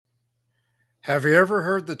Have you ever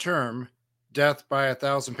heard the term death by a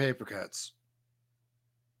thousand paper cuts?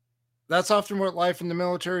 That's often what life in the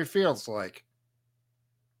military feels like.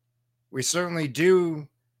 We certainly do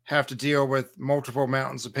have to deal with multiple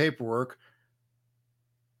mountains of paperwork.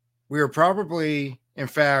 We are probably, in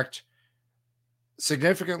fact,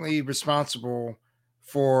 significantly responsible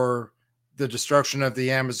for the destruction of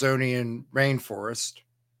the Amazonian rainforest.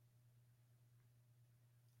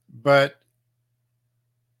 But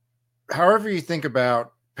however you think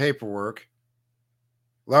about paperwork,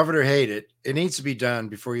 love it or hate it, it needs to be done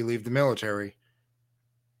before you leave the military.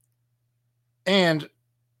 And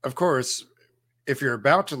of course, if you're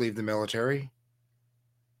about to leave the military,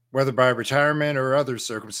 whether by retirement or other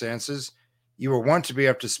circumstances, you will want to be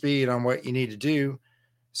up to speed on what you need to do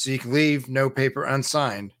so you can leave no paper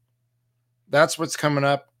unsigned. That's what's coming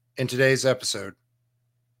up in today's episode.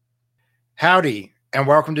 Howdy, and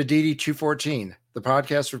welcome to DD 214, the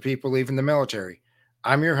podcast for people leaving the military.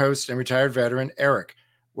 I'm your host and retired veteran, Eric.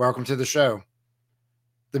 Welcome to the show.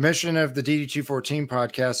 The mission of the DD 214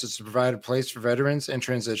 podcast is to provide a place for veterans and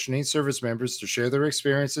transitioning service members to share their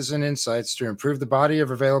experiences and insights to improve the body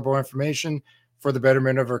of available information for the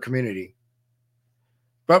betterment of our community.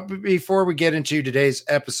 But before we get into today's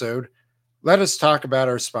episode, let us talk about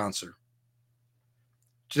our sponsor.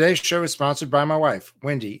 Today's show is sponsored by my wife,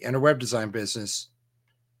 Wendy, and her web design business.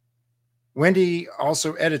 Wendy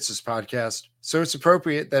also edits this podcast, so it's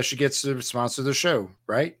appropriate that she gets to sponsor the show,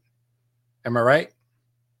 right? Am I right?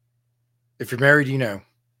 If you're married, you know.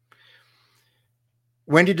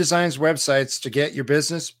 Wendy designs websites to get your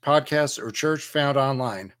business, podcast, or church found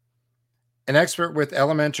online. An expert with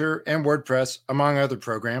Elementor and WordPress, among other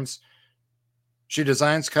programs, she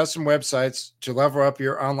designs custom websites to level up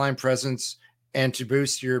your online presence and to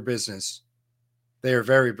boost your business. They are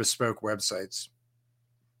very bespoke websites.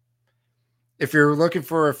 If you're looking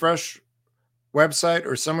for a fresh website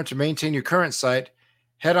or someone to maintain your current site,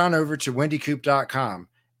 head on over to wendycoop.com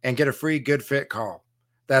and get a free good fit call.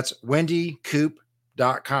 That's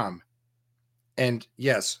wendycoop.com. And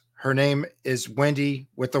yes, her name is Wendy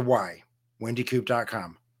with a Y,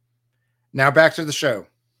 wendycoop.com. Now back to the show.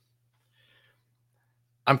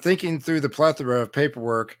 I'm thinking through the plethora of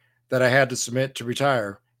paperwork that I had to submit to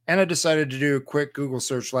retire, and I decided to do a quick Google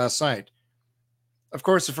search last night. Of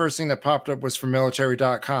course, the first thing that popped up was from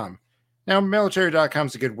military.com. Now, military.com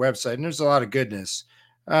is a good website, and there's a lot of goodness.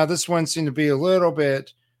 This one seemed to be a little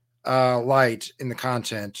bit light in the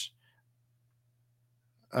content.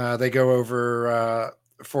 They go over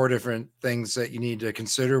 4 different things that you need to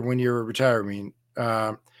consider when you're retiring.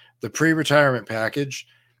 The pre-retirement package,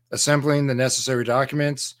 assembling the necessary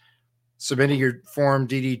documents, submitting your form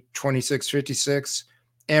DD 2656,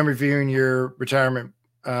 and reviewing your retirement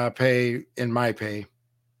pay in my pay,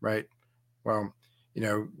 right? Well,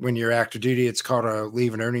 when you're active duty, it's called a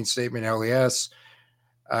leave and earning statement, LES.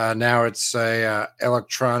 Now it's a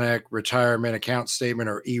electronic retirement account statement,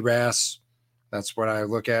 or ERAS. That's what I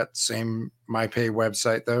look at. Same MyPay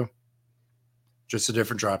website, though. Just a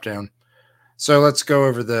different drop down. So let's go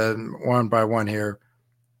over the one by one here.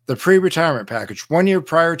 The pre-retirement package. 1 year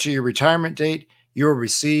prior to your retirement date, you will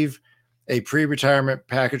receive a pre-retirement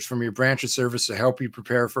package from your branch of service to help you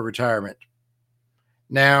prepare for retirement.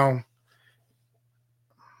 Now,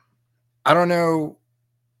 I don't know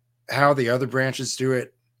how the other branches do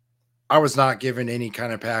it. I was not given any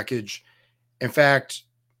kind of package. In fact,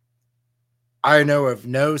 I know of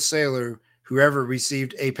no sailor who ever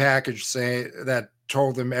received a package that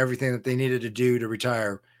told them everything that they needed to do to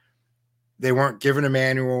retire. They weren't given a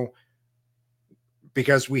manual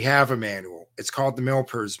because we have a manual. It's called the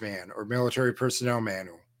MILPERS Man, or Military Personnel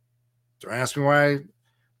Manual. Don't ask me why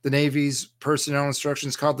the Navy's personnel instruction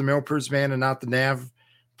is called the MILPERS Man and not the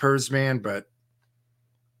NAVPERS Man, but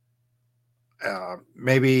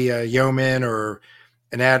maybe a yeoman or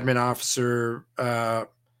an admin officer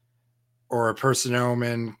or a personnel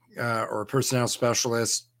man or a personnel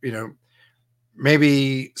specialist,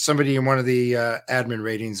 maybe somebody in one of the admin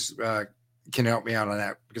ratings can help me out on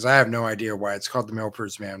that, because I have no idea why it's called the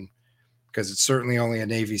MILPERS Man, because it's certainly only a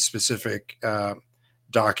Navy specific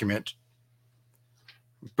document.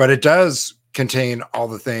 But it does contain all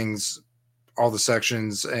the things, all the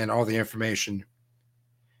sections, and all the information.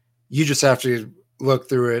 You just have to look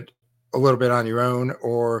through it a little bit on your own,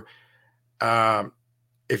 or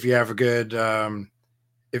if you have a good,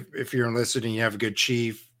 if you're enlisted and you have a good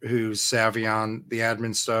chief who's savvy on the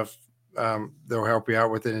admin stuff, they'll help you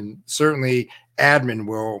out with it. And certainly admin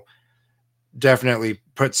will definitely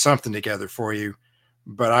put something together for you.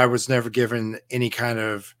 But I was never given any kind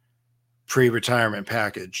of pre-retirement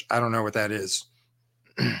package. I don't know what that is.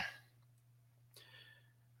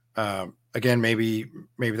 Again, maybe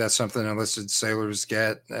that's something enlisted sailors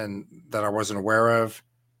get and that I wasn't aware of.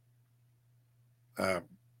 Uh,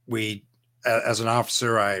 we, as an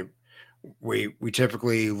officer, we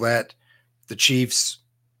typically let the chiefs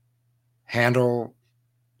handle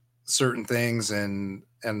certain things, and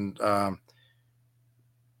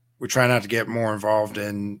we try not to get more involved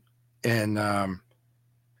in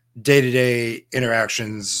day-to-day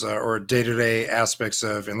interactions or day-to-day aspects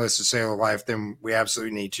of enlisted sailor life than we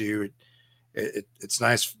absolutely need to. It's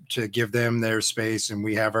nice to give them their space and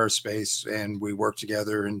we have our space and we work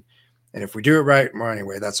together, and if we do it right, well,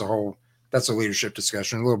 anyway, that's a leadership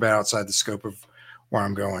discussion, a little bit outside the scope of where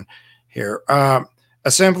I'm going here.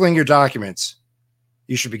 Assembling your documents.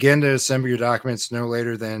 You should begin to assemble your documents no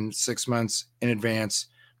later than 6 months in advance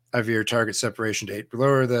of your target separation date. Below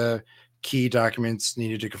are the key documents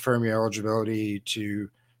needed to confirm your eligibility to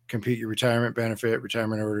compute your retirement benefit,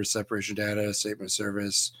 retirement order, separation data, statement of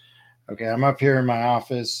service. Okay, I'm up here in my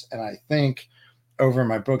office, and I think over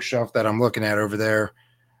my bookshelf that I'm looking at over there,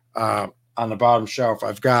 uh, on the bottom shelf,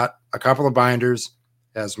 I've got a couple of binders,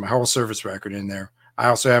 has my whole service record in there. I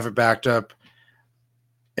also have it backed up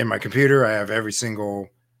in my computer. I have every single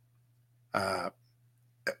uh,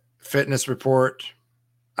 fitness report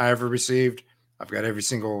I ever received. I've got every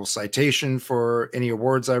single citation for any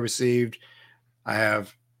awards I received. I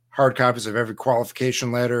have hard copies of every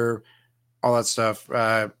qualification letter, all that stuff.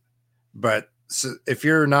 But if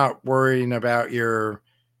you're not worrying about your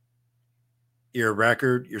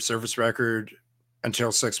record, your service record,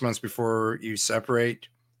 until 6 months before you separate,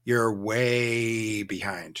 you're way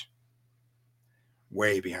behind.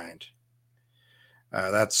 Way behind.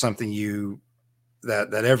 That's something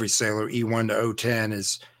that every sailor E1 to O10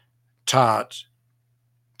 is taught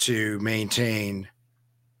to maintain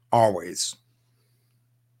always.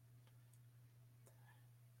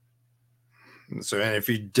 So, and if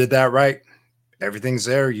you did that right, everything's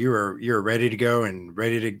there. You're ready to go and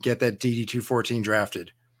ready to get that DD 214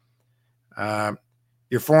 drafted. Uh,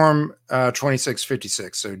 your form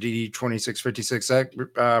 2656. So DD 2656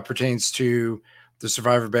 that pertains to the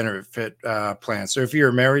survivor benefit plan. So if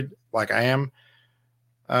you're married, like I am,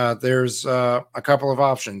 there's a couple of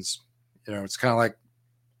options. It's kind of like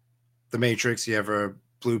the Matrix. You have a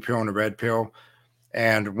blue pill and a red pill,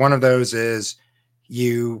 and one of those is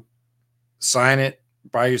you sign it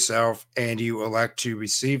by yourself and you elect to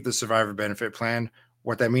receive the survivor benefit plan.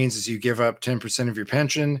 What that means is you give up 10% of your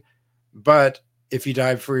pension, but if you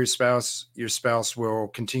die before your spouse will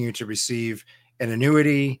continue to receive an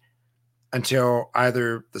annuity until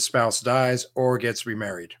either the spouse dies or gets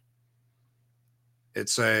remarried.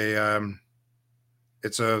 It's a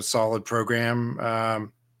solid program,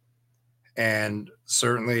 and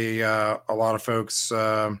certainly a lot of folks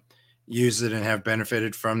use it and have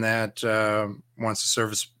benefited from that. Once a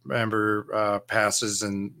service member passes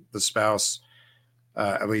and the spouse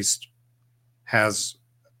at least has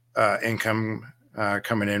income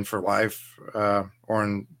coming in for life, or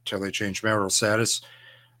until they change marital status.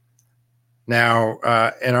 Now,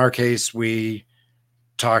 in our case, we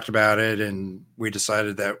talked about it and we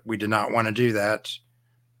decided that we did not want to do that.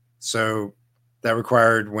 So that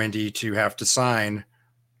required Wendy to have to sign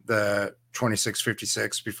the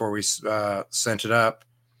 2656 before we sent it up.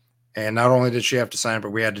 And not only did she have to sign it,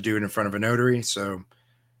 but we had to do it in front of a notary. So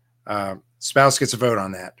spouse gets a vote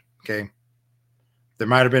on that. Okay. There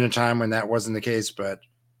might have been a time when that wasn't the case, but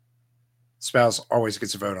spouse always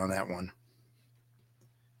gets a vote on that one.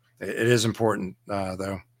 It is important,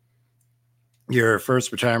 though. Your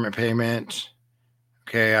first retirement payment.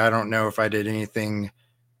 Okay. I don't know if I did anything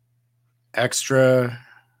extra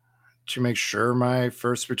to make sure my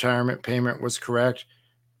first retirement payment was correct,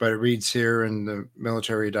 but it reads here in the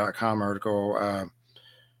military.com article,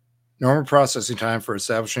 normal processing time for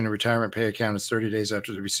establishing a retirement pay account is 30 days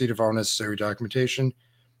after the receipt of all necessary documentation.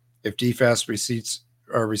 If DFAS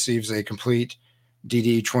receives a complete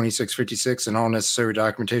DD 2656 and all necessary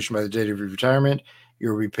documentation by the date of your retirement, you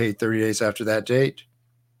will be paid 30 days after that date.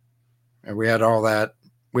 And we had all that.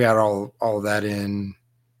 We had all of that in,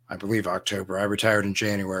 I believe, October. I retired in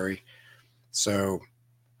January. So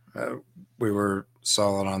we were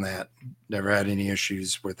solid on that. Never had any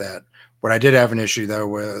issues with that. What I did have an issue, though,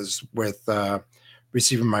 was with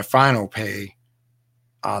receiving my final pay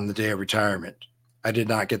on the day of retirement. I did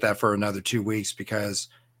not get that for another 2 weeks because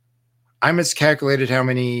I miscalculated how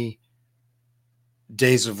many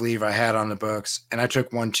days of leave I had on the books, and I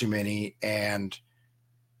took one too many, and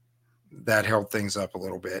that held things up a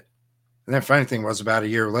little bit. And the funny thing was, about a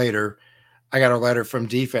year later, I got a letter from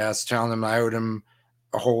DFAS telling them I owed them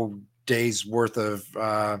a whole day's worth of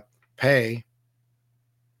pay,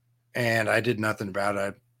 and I did nothing about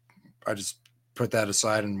it. I just put that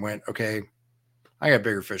aside and went, okay, I got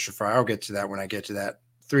bigger fish to fry. I'll get to that when I get to that.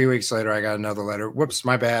 3 weeks later, I got another letter. Whoops,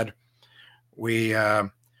 my bad. We,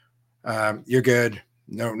 you're good.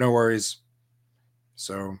 No worries.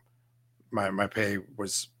 So my pay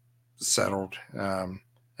was settled. I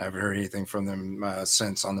haven't heard anything from them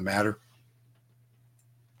since on the matter.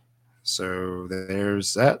 So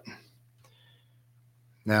there's that.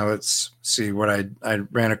 Now let's see what I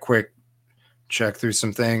ran a quick check through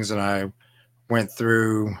some things, and I went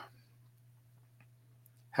through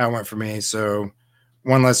how it went for me. So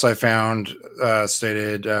one list I found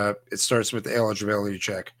stated it starts with the eligibility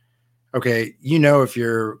check. Okay, if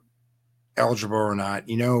you're eligible or not.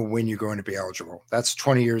 You know when you're going to be eligible. That's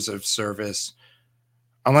 20 years of service,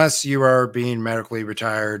 unless you are being medically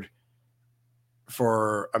retired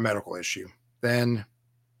for a medical issue. Then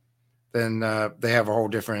they have a whole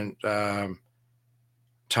different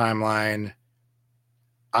timeline.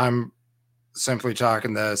 I'm simply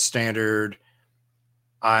talking the standard.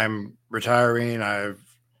 I'm retiring.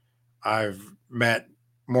 I've met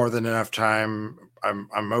more than enough time.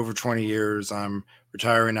 I'm over 20 years. I'm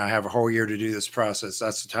retiring. I have a whole year to do this process.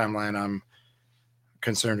 That's the timeline I'm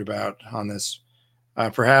concerned about on this.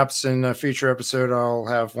 Perhaps in a future episode, I'll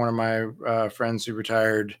have one of my friends who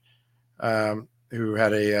retired, who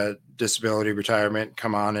had a disability retirement,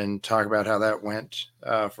 come on and talk about how that went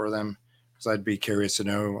for them, because I'd be curious to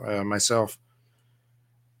know myself.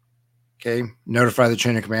 Okay, notify the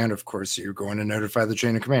chain of command. Of course, you're going to notify the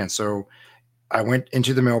chain of command. So I went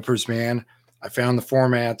into the MailPer's man. I found the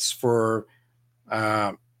formats for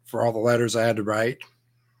all the letters I had to write,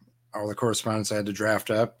 all the correspondence I had to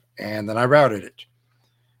draft up, and then I routed it.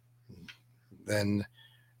 Then,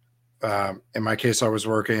 in my case, I was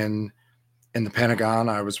working in the Pentagon.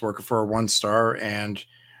 I was working for a 1-star, and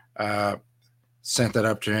sent that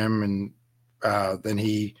up to him, and then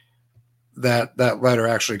that letter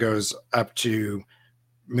actually goes up to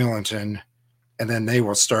Millington, and then they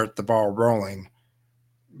will start the ball rolling.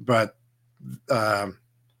 But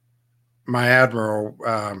my admiral,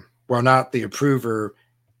 well, not the approver,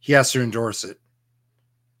 he has to endorse it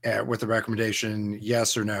with a recommendation,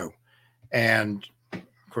 yes or no. And of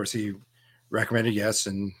course, he recommended yes,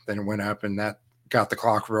 and then it went up, and that got the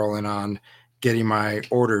clock rolling on getting my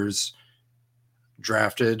orders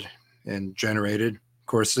drafted and generated. Of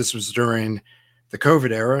course, this was during the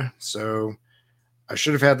COVID era, so I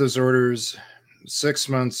should have had those orders 6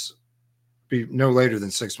 months, no later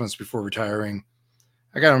than 6 months before retiring.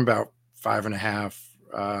 I got them about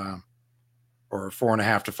 5.5 or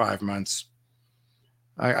 4.5 to 5 months.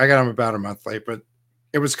 I got them about a month late, but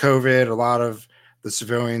it was COVID. A lot of the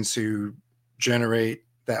civilians who generate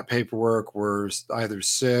that paperwork were either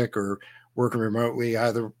sick or working remotely,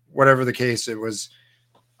 either whatever the case. There was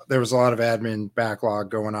a lot of admin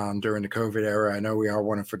backlog going on during the COVID era. I know we all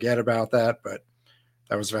want to forget about that, but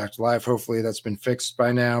that was a fact of life. Hopefully that's been fixed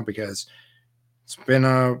by now, because it's been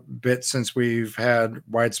a bit since we've had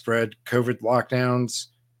widespread COVID lockdowns.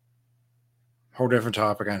 Whole different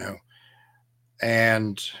topic, I know.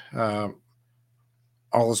 And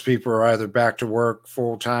all those people are either back to work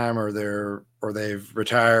full time, or they've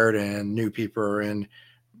retired, and new people are in.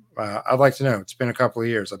 I'd like to know. It's been a couple of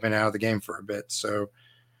years. I've been out of the game for a bit, so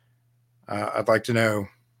I'd like to know.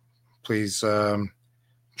 Please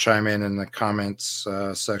chime in the comments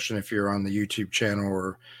section if you're on the YouTube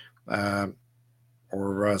channel,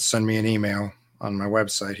 or send me an email on my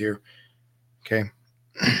website here. Okay.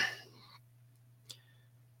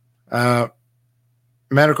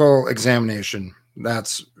 Medical examination.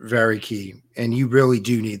 That's very key. And you really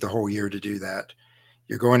do need the whole year to do that.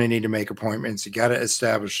 You're going to need to make appointments. You got to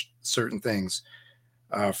establish certain things.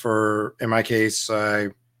 In my case, I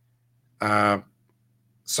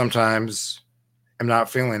sometimes am not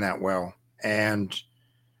feeling that well. And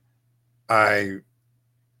I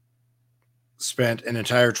spent an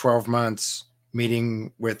entire 12 months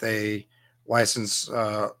meeting with a licensed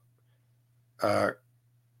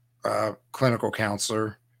clinical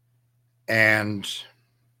counselor, and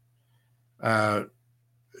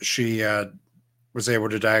she was able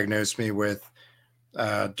to diagnose me with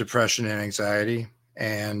depression and anxiety,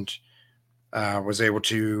 and was able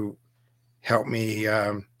to help me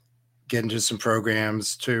get into some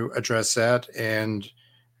programs to address that, and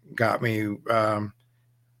got me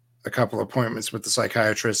a couple of appointments with the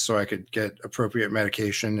psychiatrist so I could get appropriate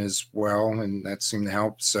medication as well, and that seemed to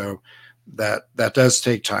help. So that does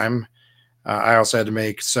take time. I also had to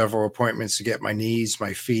make several appointments to get my knees,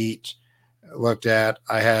 my feet looked at.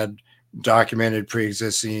 I had documented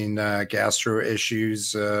pre-existing gastro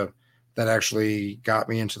issues that actually got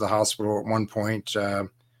me into the hospital at one point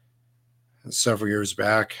several years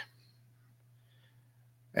back.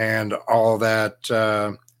 and all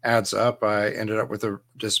that adds up. I ended up with a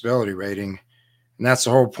disability rating, and that's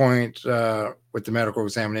the whole point with the medical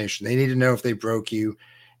examination. They need to know if they broke you,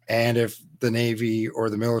 and if the Navy or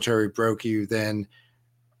the military broke you, then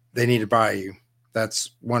they need to buy you.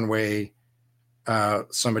 That's one way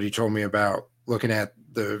somebody told me about looking at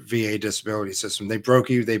the VA disability system. They broke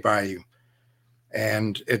you, they buy you,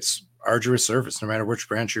 and it's arduous service no matter which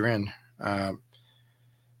branch you're in.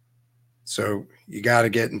 So you got to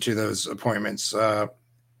get into those appointments.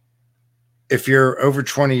 If you're over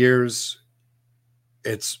 20 years,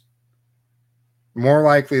 it's more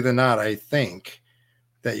likely than not, I think,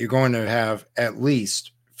 that you're going to have at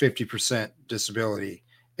least 50% disability,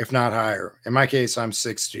 if not higher. In my case, I'm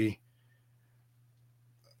 60.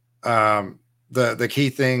 The key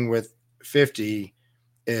thing with 50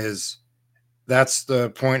 is that's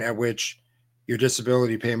the point at which your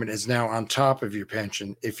disability payment is now on top of your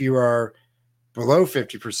pension. If you are below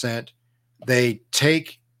 50%, they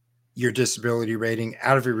take your disability rating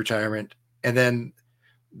out of your retirement, and then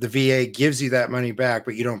the VA gives you that money back,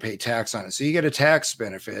 but you don't pay tax on it. So you get a tax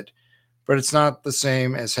benefit, but it's not the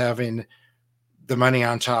same as having the money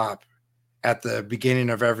on top at the beginning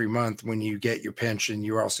of every month. When you get your pension,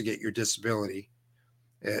 you also get your disability.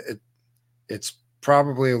 It's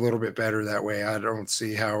probably a little bit better that way. I don't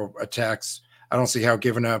see how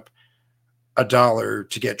giving up $1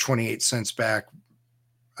 to get 28 cents back.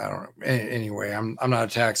 I don't know. Anyway, I'm not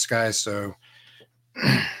a tax guy, so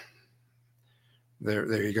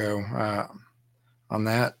there you go on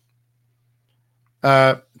that.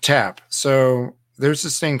 TAP. So there's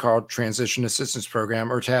this thing called Transition Assistance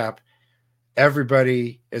Program, or TAP.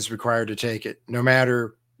 Everybody is required to take it, no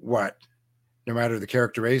matter what, no matter the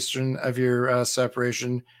characterization of your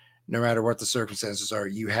separation, no matter what the circumstances are.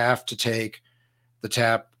 You have to take the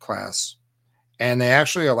TAP class, and they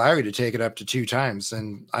actually allow you to take it up to 2 times.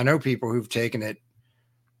 And I know people who've taken it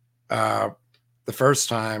the first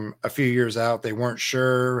time a few years out. They weren't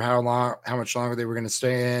sure how much longer they were going to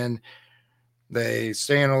stay in. They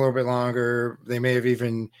stay in a little bit longer. They may have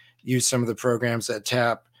even used some of the programs that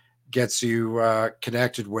TAP gets you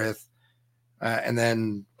connected with, and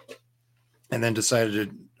then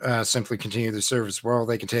decided to simply continue the service. Well,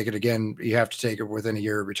 they can take it again. You have to take it within a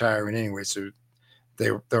year of retirement anyway, so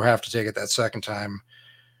they'll have to take it that second time.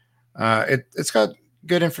 It's got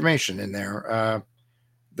good information in there.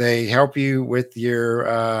 They help you with your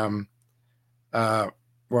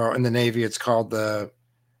well, in the Navy, it's called the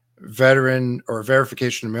Veteran or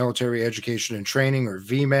Verification of Military Education and Training, or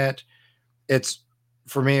VMET.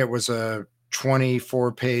 For me, it was a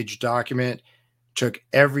 24-page document. Took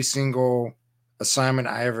every single assignment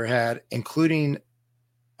I ever had, including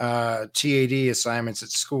TAD assignments at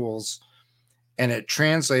schools, and it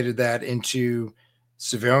translated that into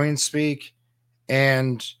civilian speak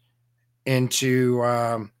and into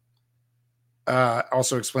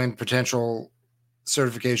also explained potential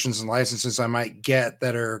certifications and licenses I might get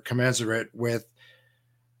that are commensurate with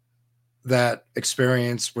that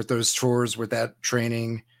experience, with those tours, with that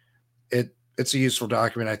training. It's a useful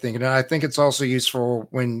document, I think. And I think it's also useful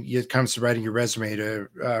when it comes to writing your resume to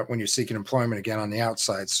when you're seeking employment again on the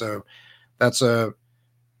outside. So that's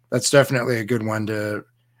definitely a good one to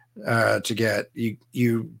get.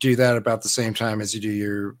 You do that about the same time as you do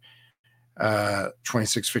your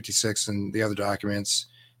 2656 and the other documents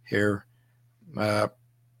here. Yeah,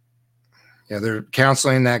 their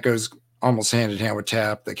counseling that goes almost hand in hand with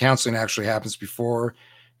TAP. The counseling actually happens before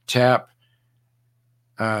TAP,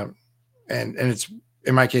 and it's,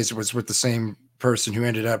 in my case, it was with the same person who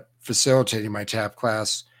ended up facilitating my TAP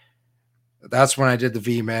class. That's when I did the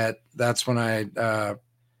VMET. That's when I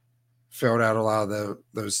filled out a lot of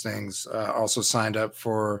those things. Also signed up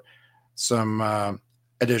for some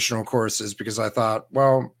additional courses because I thought,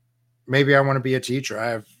 well, maybe I want to be a teacher.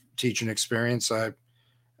 I have teaching experience.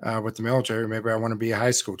 With the military, maybe I want to be a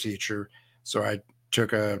high school teacher. So I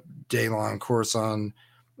took a day-long course on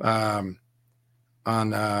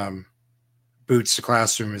Boots to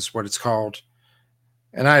Classroom is what it's called.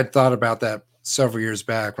 And I had thought about that several years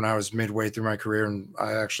back when I was midway through my career, and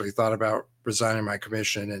I actually thought about resigning my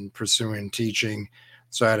commission and pursuing teaching.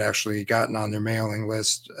 So I'd actually gotten on their mailing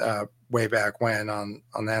list way back when on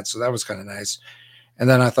that. So that was kind of nice. And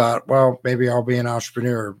then I thought, well, maybe I'll be an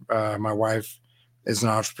entrepreneur. My wife is an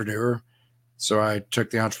entrepreneur, so I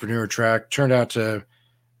took the entrepreneur track. Turned out to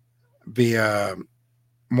be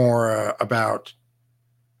more about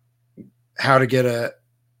how to get a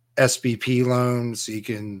SBP loan so you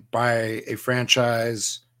can buy a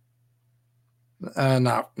franchise.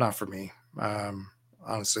 Not for me.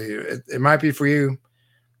 Honestly, it might be for you.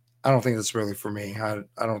 I don't think that's really for me. I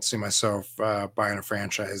don't see myself buying a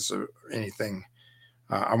franchise or anything.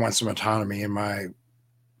 I want some autonomy in my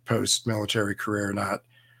post-military career,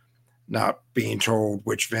 not being told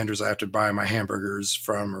which vendors I have to buy my hamburgers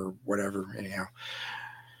from or whatever. Anyhow,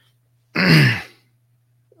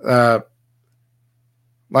 uh,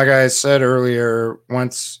 like I said earlier,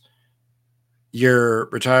 once your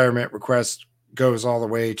retirement request goes all the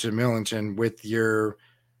way to Millington with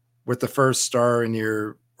the first star in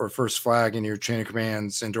your or first flag in your chain of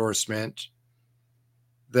commands endorsement,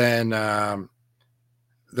 then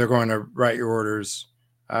they're going to write your orders.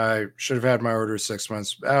 I should have had my orders 6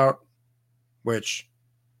 months out, which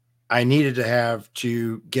I needed to have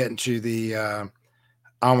to get into the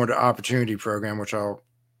Onward to Opportunity program, which I'll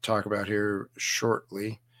talk about here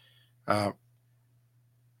shortly. Uh,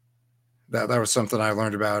 that was something I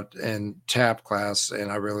learned about in TAP class, and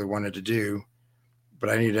I really wanted to do, but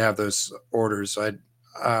I needed to have those orders. So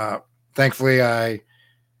thankfully, I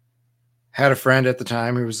had a friend at the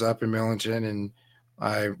time who was up in Millington, and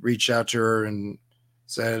I reached out to her and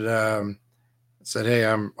said, "Hey,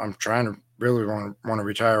 I'm trying to really want to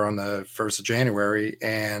retire on the 1st of January,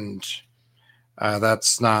 and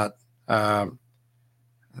that's not, um,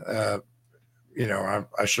 uh,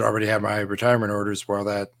 I should already have my retirement orders."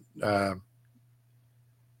 Well, uh,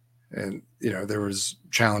 and there was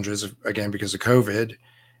challenges again because of COVID,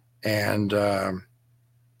 and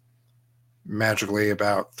magically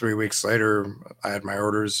about 3 weeks later, I had my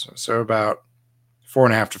orders. So about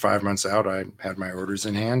 4.5 to 5 months out, I had my orders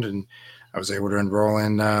in hand, and I was able to enroll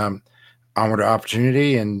in Onward to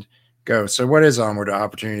Opportunity and go. So, what is Onward to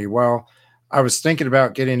Opportunity? Well, I was thinking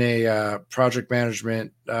about getting a project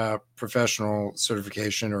management professional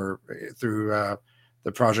certification or through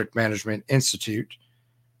the Project Management Institute.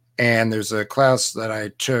 And there's a class that I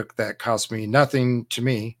took that cost me nothing to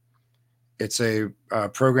me. It's a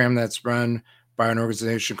program that's run by an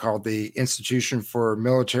organization called the Institution for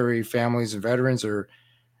Military Families and Veterans,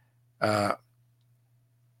 uh,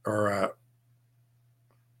 or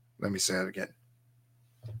let me say that again.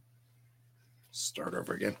 Start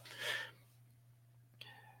over again.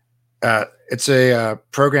 It's a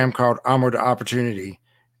program called Onward to Opportunity,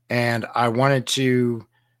 and I wanted to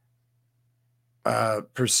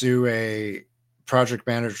pursue a project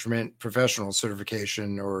management professional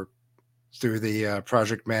certification or through the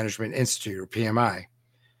Project Management Institute or PMI.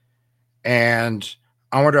 And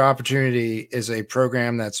Onward to Opportunity is a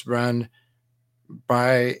program that's run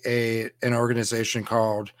by an organization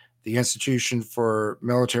called the Institution for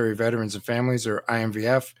Military Veterans and Families, or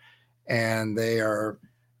IMVF, and they are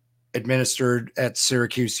administered at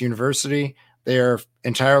Syracuse University. They are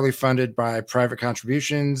entirely funded by private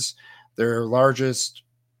contributions. Their largest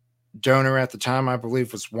donor at the time, I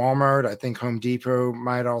believe, was Walmart. I think Home Depot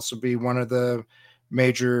might also be one of the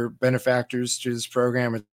major benefactors to this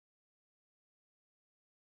program.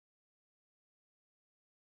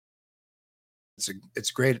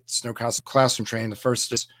 It's great. It's no cost classroom training. The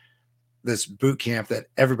first is this boot camp that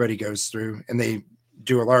everybody goes through, and they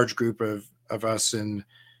do a large group of us in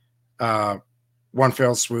uh, one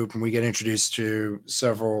fell swoop, and we get introduced to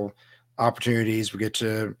several opportunities. We get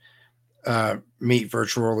to meet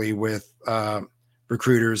virtually with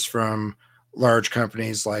recruiters from large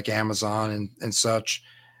companies like Amazon and such.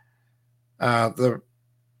 The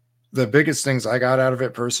biggest things I got out of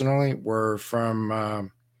it personally were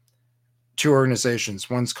from two organizations.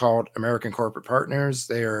 One's called American Corporate Partners.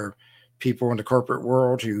 They are people in the corporate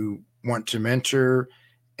world who want to mentor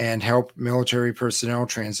and help military personnel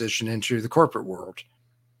transition into the corporate world.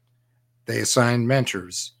 They assign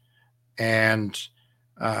mentors, and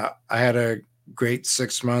I had a great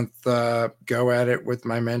 6 month go at it with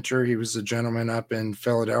my mentor. He was a gentleman up in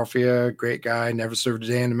Philadelphia, great guy, never served a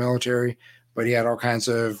day in the military, but he had all kinds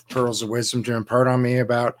of pearls of wisdom to impart on me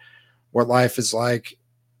about what life is like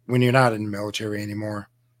when you're not in the military anymore.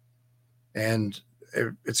 And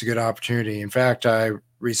it's a good opportunity. In fact, I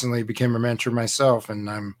recently became a mentor myself, and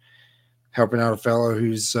I'm helping out a fellow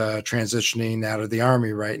who's transitioning out of the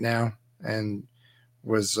Army right now, and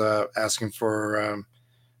was asking for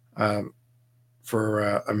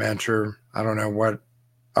a mentor. I don't know what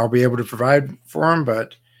I'll be able to provide for him,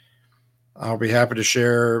 but I'll be happy to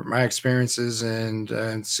share my experiences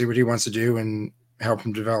and see what he wants to do and help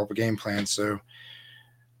him develop a game plan. So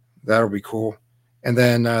that'll be cool. And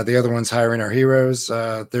then the other one's Hiring Our Heroes.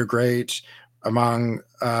 They're great. Among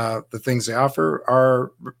the things they offer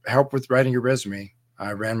are help with writing your resume.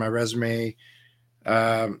 I ran my resume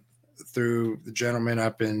um, through the gentleman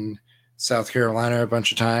up in South Carolina a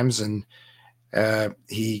bunch of times, and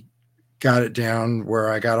he got it down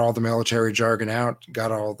where I got all the military jargon out,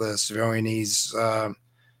 got all the civilianese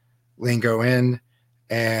lingo in,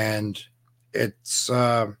 and it's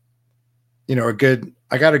a good.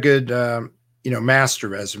 I got a good master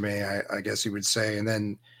resume, I guess you would say, and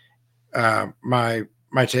then my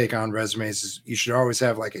take on resumes is you should always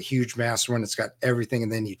have like a huge master one that's got everything,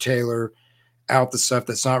 and then you tailor out the stuff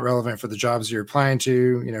that's not relevant for the jobs you're applying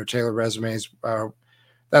to. Tailor resumes.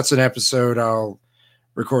 That's an episode I'll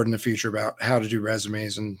record in the future about how to do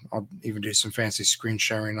resumes, and I'll even do some fancy screen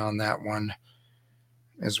sharing on that one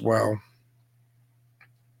as well.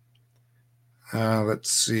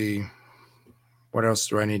 Let's see. What else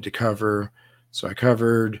do I need to cover? So I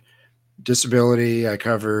covered disability.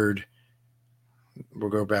 We'll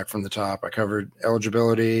go back from the top. I covered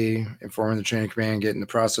eligibility, informing the chain of command, getting the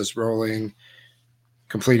process rolling,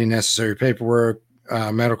 completing necessary paperwork,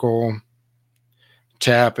 medical,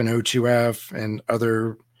 TAP and O2F, and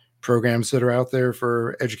other programs that are out there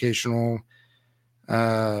for educational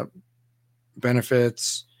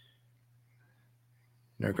benefits.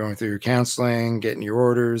 Going through your counseling, getting your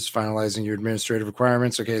orders, finalizing your administrative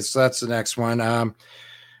requirements. Okay, so that's the next one.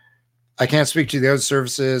 I can't speak to the other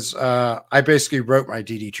services. I basically wrote my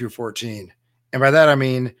DD 214. And by that, I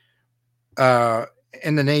mean,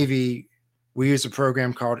 in the Navy, we use a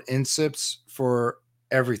program called INSIPS for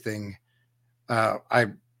everything. I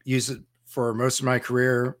used it for most of my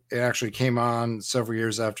career. It actually came on several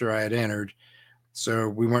years after I had entered. So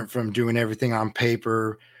we went from doing everything on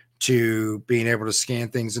paper to being able to scan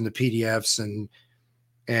things into PDFs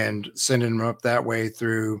and sending them up that way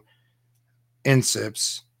through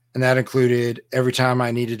INSIPS. And that included every time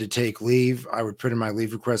I needed to take leave, I would put in my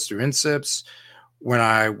leave request through INSIPS. When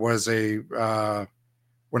I was an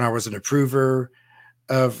approver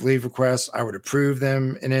of leave requests, I would approve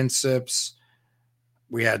them in INSIPS.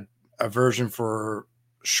 We had a version for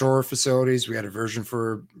shore facilities. We had a version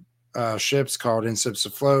for ships called INSIPS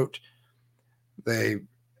Afloat.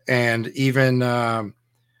 And even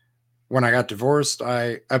when I got divorced,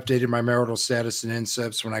 I updated my marital status in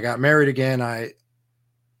INSIPS. When I got married again, I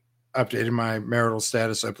updated my marital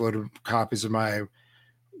status, uploaded copies of my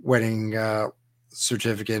wedding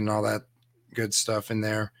certificate and all that good stuff in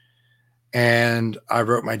there. And I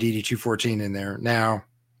wrote my DD 214 in there. Now,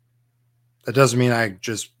 that doesn't mean I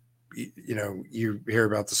just, you hear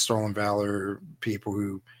about the stolen valor, people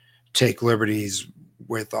who take liberties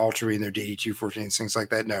with altering their DD 214, things like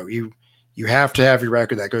that. No, you have to have your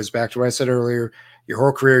record. That goes back to what I said earlier. Your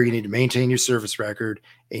whole career, you need to maintain your service record,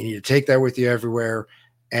 and you need to take that with you everywhere.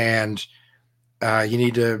 And you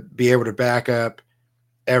need to be able to back up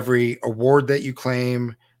every award that you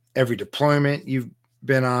claim, every deployment you've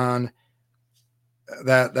been on.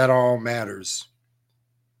 That all matters.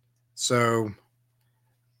 So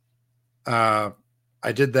I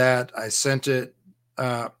did that. I sent it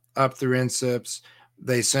up through INSIPS.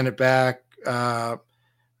 They sent it back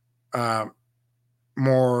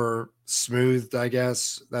more smoothed, I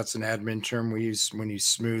guess. That's an admin term we use. When you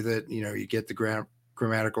smooth it, you get the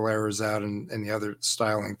grammatical errors out and the other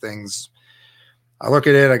styling things. I look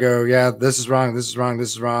at it, I go, yeah, this is wrong, this is wrong,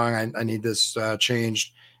 this is wrong. I need this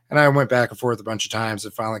changed. And I went back and forth a bunch of times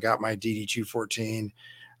and finally got my DD 214,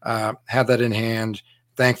 had that in hand.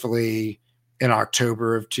 Thankfully, in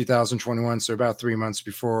October of 2021, so about 3 months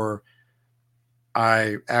before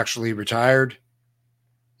I actually retired.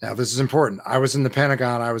 Now, this is important. I was in the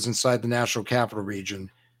Pentagon. I was inside the National Capital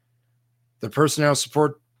Region. The personnel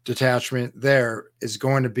support detachment there is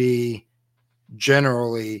going to be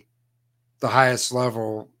generally the highest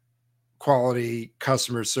level quality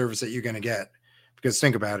customer service that you're going to get. Because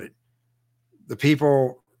think about it. The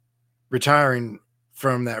people retiring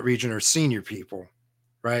from that region are senior people,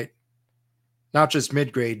 right? Not just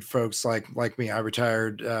mid-grade folks like me. I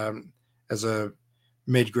retired as a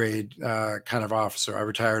mid-grade kind of officer. I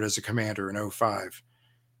retired as a commander in 2005.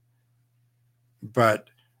 But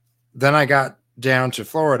then I got down to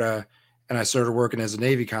Florida and I started working as a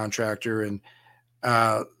Navy contractor. And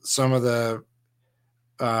some of the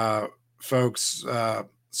folks,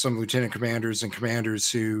 some lieutenant commanders and commanders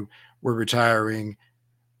who were retiring,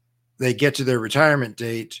 they get to their retirement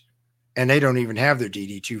date and they don't even have their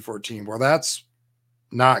DD 214. Well, that's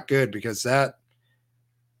not good, because that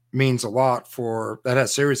means a lot that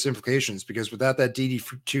has serious implications, because without that DD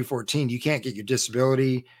 214, you can't get your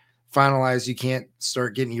disability finalized. You can't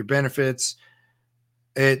start getting your benefits.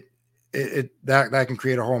 That can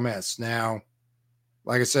create a whole mess. Now,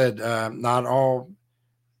 like I said, not all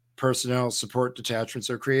personnel support detachments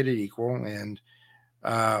are created equal, and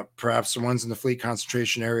perhaps the ones in the fleet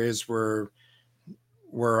concentration areas were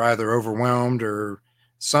either overwhelmed or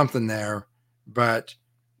something there, but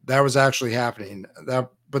that was actually happening.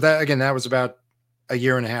 That was about a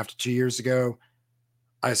year and a half to 2 years ago.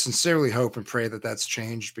 I sincerely hope and pray that that's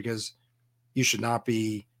changed, because you should not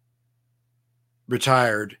be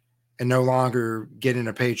retired and no longer getting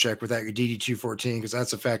a paycheck without your DD 214, because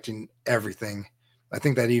that's affecting everything. I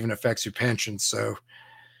think that even affects your pension. So,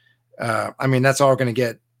 I mean, that's all going to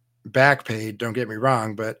get back paid. Don't get me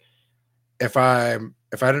wrong, but if I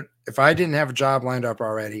didn't have a job lined up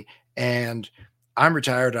already and I'm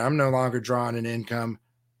retired, I'm no longer drawing an income.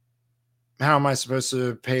 How am I supposed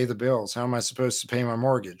to pay the bills? How am I supposed to pay my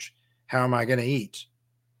mortgage? How am I going to eat?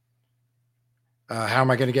 How am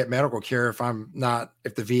I going to get medical care if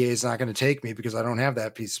the VA is not going to take me because I don't have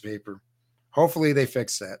that piece of paper? Hopefully they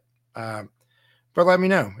fix that. But let me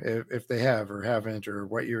know if they have or haven't, or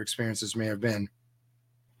what your experiences may have been.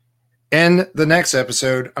 In the next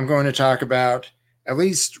episode, I'm going to talk about at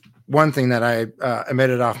least one thing that I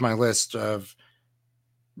omitted off my list of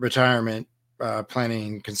retirement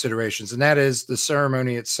planning considerations, and that is the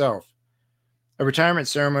ceremony itself. A retirement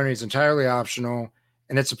ceremony is entirely optional,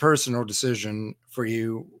 and it's a personal decision for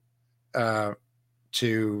you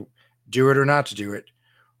to do it or not to do it,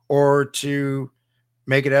 or to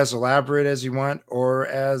make it as elaborate as you want or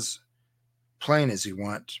as plain as you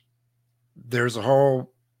want. There's a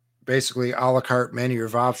whole basically a la carte menu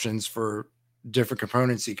of options for different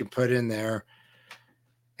components you can put in there.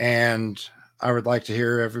 And I would like to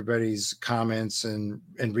hear everybody's comments and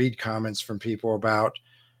read comments from people about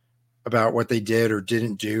what they did or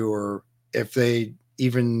didn't do, or if they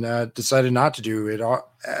even decided not to do it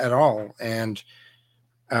at all, and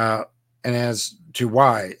as to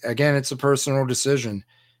why. Again, it's a personal decision.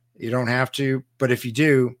 You don't have to, but if you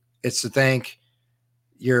do, it's to thank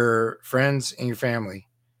your friends and your family.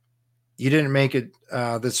 You didn't make it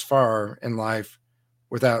this far in life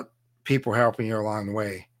without people helping you along the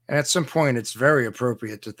way. And at some point, it's very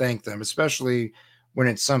appropriate to thank them, especially when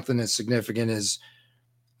it's something as significant as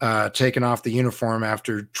taking off the uniform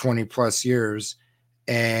after 20 plus years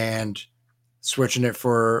and switching it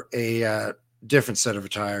for a different set of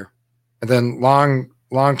attire. And then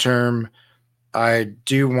long term, I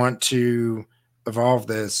do want to evolve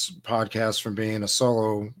this podcast from being a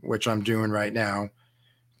solo, which I'm doing right now,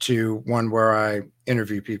 to one where I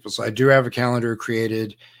interview people. So I do have a calendar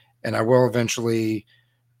created, and I will eventually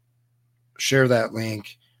share that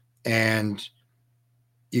link, and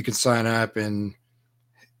you can sign up, and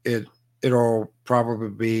it'll probably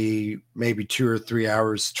be maybe 2 or 3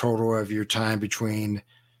 hours total of your time between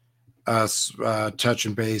us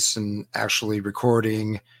touching base and actually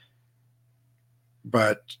recording.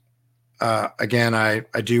 But again, I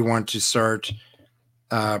do want to start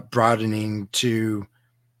broadening to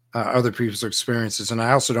other people's experiences. And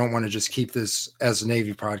I also don't want to just keep this as a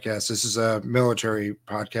Navy podcast. This is a military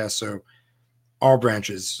podcast. So all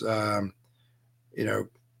branches, I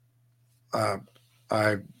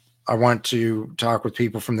want to talk with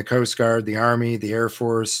people from the Coast Guard, the Army, the Air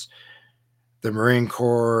Force, the Marine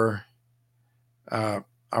Corps. I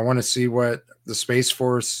want to see what the Space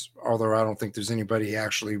Force, although I don't think there's anybody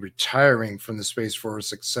actually retiring from the Space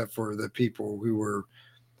Force except for the people who were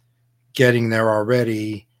getting there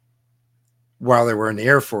already while they were in the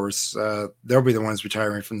Air Force. They'll be the ones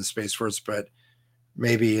retiring from the Space Force, but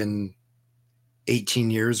maybe in 18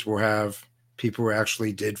 years we'll have people who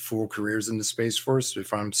actually did full careers in the Space Force.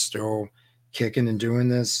 If I'm still kicking and doing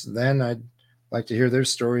this, then I'd like to hear their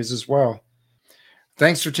stories as well.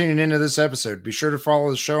 Thanks for tuning into this episode. Be sure to follow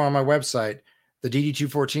the show on my website, the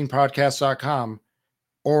DD214podcast.com,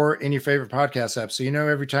 or in your favorite podcast app so you know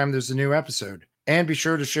every time there's a new episode. And be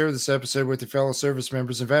sure to share this episode with your fellow service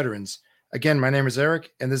members and veterans. Again, my name is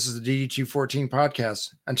Eric, and this is the DD214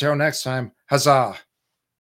 podcast. Until next time, huzzah!